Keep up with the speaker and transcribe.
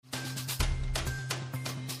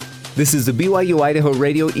This is the BYU Idaho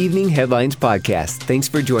Radio Evening Headlines Podcast. Thanks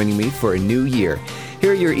for joining me for a new year.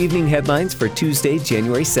 Here are your evening headlines for Tuesday,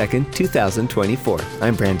 January 2nd, 2024.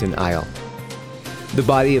 I'm Brandon Isle. The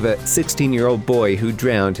body of a 16-year-old boy who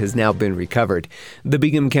drowned has now been recovered. The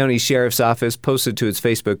Bingham County Sheriff's Office posted to its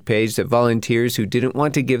Facebook page that volunteers who didn't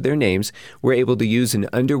want to give their names were able to use an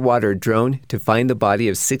underwater drone to find the body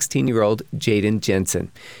of 16-year-old Jaden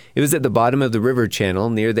Jensen. It was at the bottom of the river channel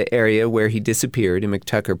near the area where he disappeared in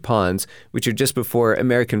McTucker Ponds, which are just before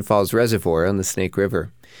American Falls Reservoir on the Snake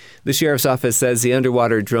River. The Sheriff's Office says the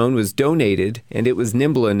underwater drone was donated and it was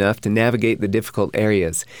nimble enough to navigate the difficult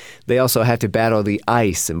areas. They also had to battle the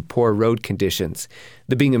ice and poor road conditions.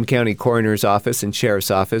 The Bingham County Coroner's Office and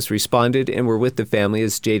Sheriff's Office responded and were with the family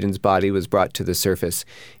as Jaden's body was brought to the surface.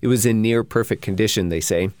 It was in near-perfect condition, they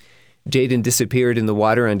say. Jaden disappeared in the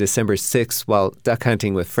water on December 6th while duck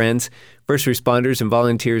hunting with friends. First responders and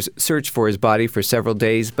volunteers searched for his body for several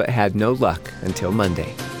days but had no luck until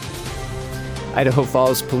Monday. Idaho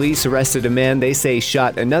Falls police arrested a man they say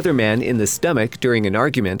shot another man in the stomach during an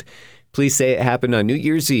argument. Police say it happened on New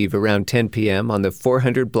Year's Eve around 10 p.m. on the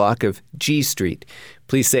 400 block of G Street.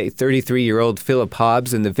 Police say 33-year-old Philip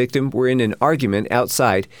Hobbs and the victim were in an argument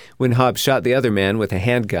outside when Hobbs shot the other man with a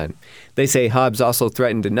handgun. They say Hobbs also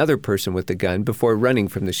threatened another person with the gun before running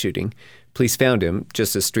from the shooting. Police found him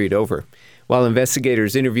just a street over. While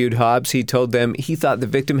investigators interviewed Hobbs, he told them he thought the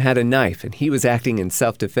victim had a knife and he was acting in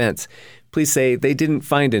self-defense. Police say they didn't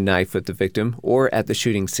find a knife with the victim or at the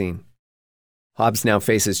shooting scene. Hobbs now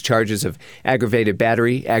faces charges of aggravated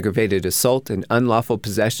battery, aggravated assault, and unlawful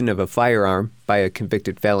possession of a firearm by a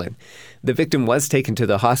convicted felon. The victim was taken to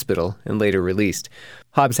the hospital and later released.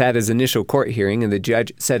 Hobbs had his initial court hearing and the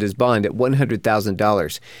judge set his bond at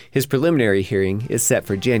 $100,000. His preliminary hearing is set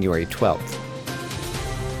for January 12th.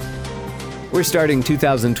 We're starting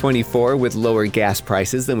 2024 with lower gas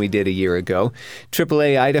prices than we did a year ago.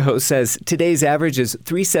 AAA Idaho says today's average is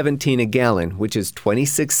 $3.17 a gallon, which is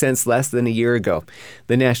 26 cents less than a year ago.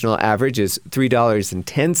 The national average is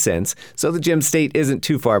 $3.10, so the Gem State isn't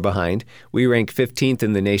too far behind. We rank 15th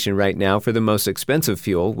in the nation right now for the most expensive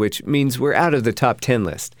fuel, which means we're out of the top 10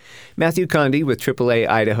 list. Matthew Condi with AAA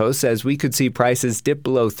Idaho says we could see prices dip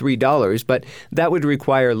below $3, but that would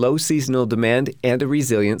require low seasonal demand and a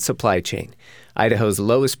resilient supply chain. Idaho's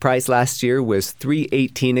lowest price last year was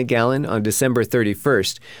 $3.18 a gallon on December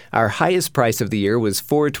 31st. Our highest price of the year was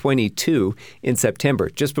 $4.22 in September,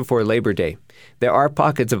 just before Labor Day. There are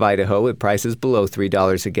pockets of Idaho at prices below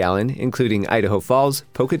 $3 a gallon, including Idaho Falls,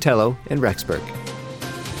 Pocatello, and Rexburg.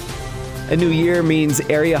 A new year means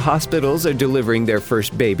area hospitals are delivering their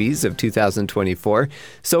first babies of 2024.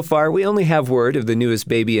 So far, we only have word of the newest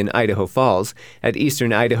baby in Idaho Falls. At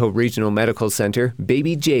Eastern Idaho Regional Medical Center,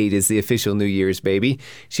 baby Jade is the official New Year's baby.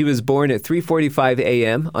 She was born at 3:45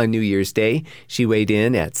 a.m. on New Year's Day. She weighed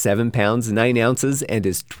in at 7 pounds 9 ounces and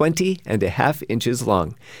is 20.5 inches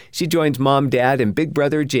long. She joins mom, dad, and big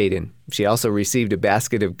brother Jaden. She also received a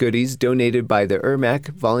basket of goodies donated by the Ermac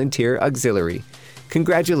Volunteer Auxiliary.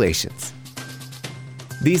 Congratulations.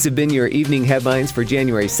 These have been your evening headlines for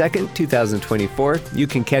January 2nd, 2024. You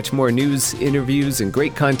can catch more news, interviews, and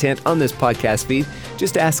great content on this podcast feed.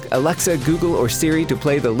 Just ask Alexa, Google, or Siri to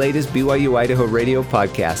play the latest BYU Idaho Radio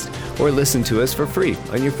podcast, or listen to us for free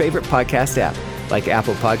on your favorite podcast app, like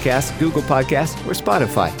Apple Podcasts, Google Podcasts, or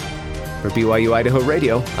Spotify. For BYU Idaho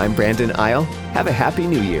Radio, I'm Brandon Isle. Have a happy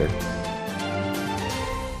new year.